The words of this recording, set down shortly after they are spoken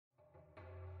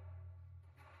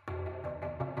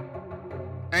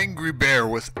Angry Bear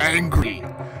was angry.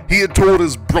 He had told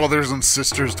his brothers and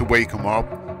sisters to wake him up,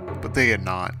 but they had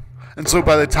not. And so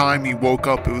by the time he woke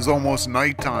up, it was almost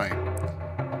nighttime.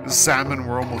 The salmon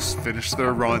were almost finished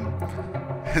their run,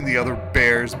 and the other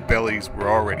bears' bellies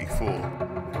were already full.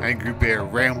 Angry Bear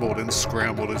rambled and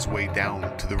scrambled his way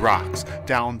down to the rocks,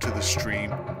 down to the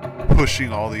stream,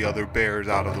 pushing all the other bears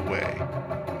out of the way.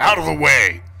 Out of the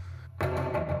way!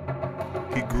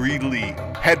 He greedily,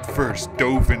 headfirst,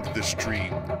 dove into the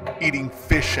stream, eating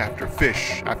fish after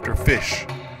fish after fish.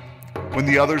 When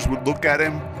the others would look at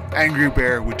him, Angry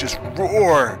Bear would just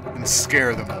roar and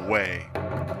scare them away.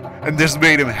 And this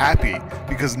made him happy,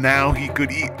 because now he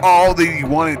could eat all that he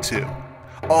wanted to,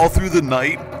 all through the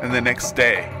night and the next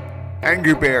day.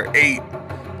 Angry Bear ate.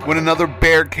 When another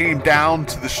bear came down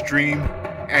to the stream,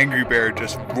 Angry Bear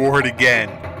just roared again.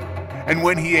 And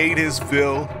when he ate his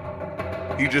fill,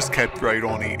 he just kept right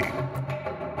on eating.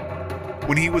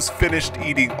 When he was finished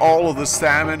eating all of the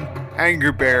salmon,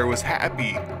 Angry Bear was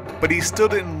happy, but he still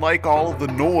didn't like all of the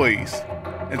noise.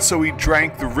 And so he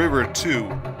drank the river too,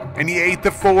 and he ate the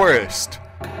forest.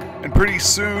 And pretty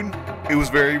soon, it was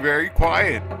very, very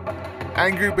quiet.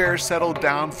 Angry Bear settled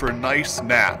down for a nice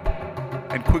nap,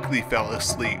 and quickly fell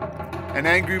asleep. And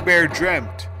Angry Bear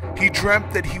dreamt. He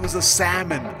dreamt that he was a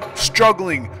salmon,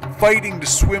 struggling, fighting to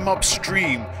swim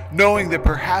upstream, knowing that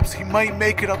perhaps he might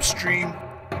make it upstream,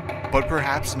 but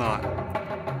perhaps not.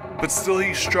 But still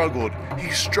he struggled and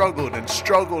struggled and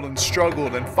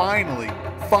struggled, and finally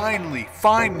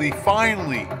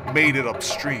made it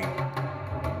upstream.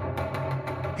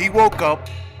 He woke up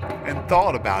and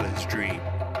thought about his dream,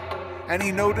 and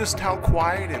he noticed how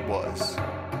quiet it was.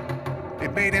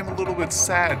 It made him a little bit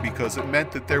sad, because it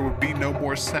meant that there would be no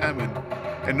more salmon,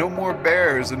 and no more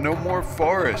bears, and no more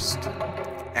forest.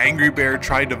 Angry Bear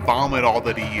tried to vomit all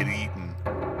that he had eaten,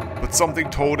 but something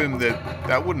told him that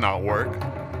that would not work,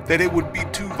 that it would be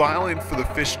too violent for the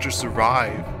fish to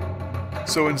survive.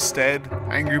 So instead,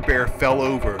 Angry Bear fell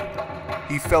over.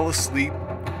 He fell asleep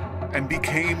and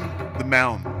became the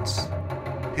mountains.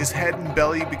 His head and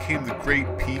belly became the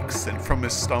great peaks, and from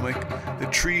his stomach, the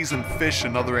trees and fish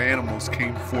and other animals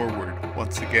came forward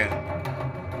once again.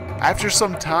 After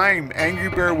some time, Angry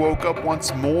Bear woke up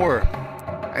once more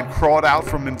and crawled out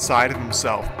from inside of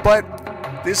himself. But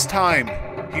this time,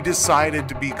 he decided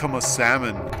to become a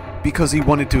salmon, because he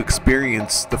wanted to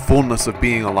experience the fullness of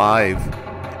being alive.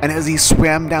 And as he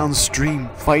swam downstream,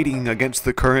 fighting against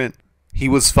the current, he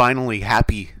was finally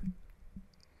happy.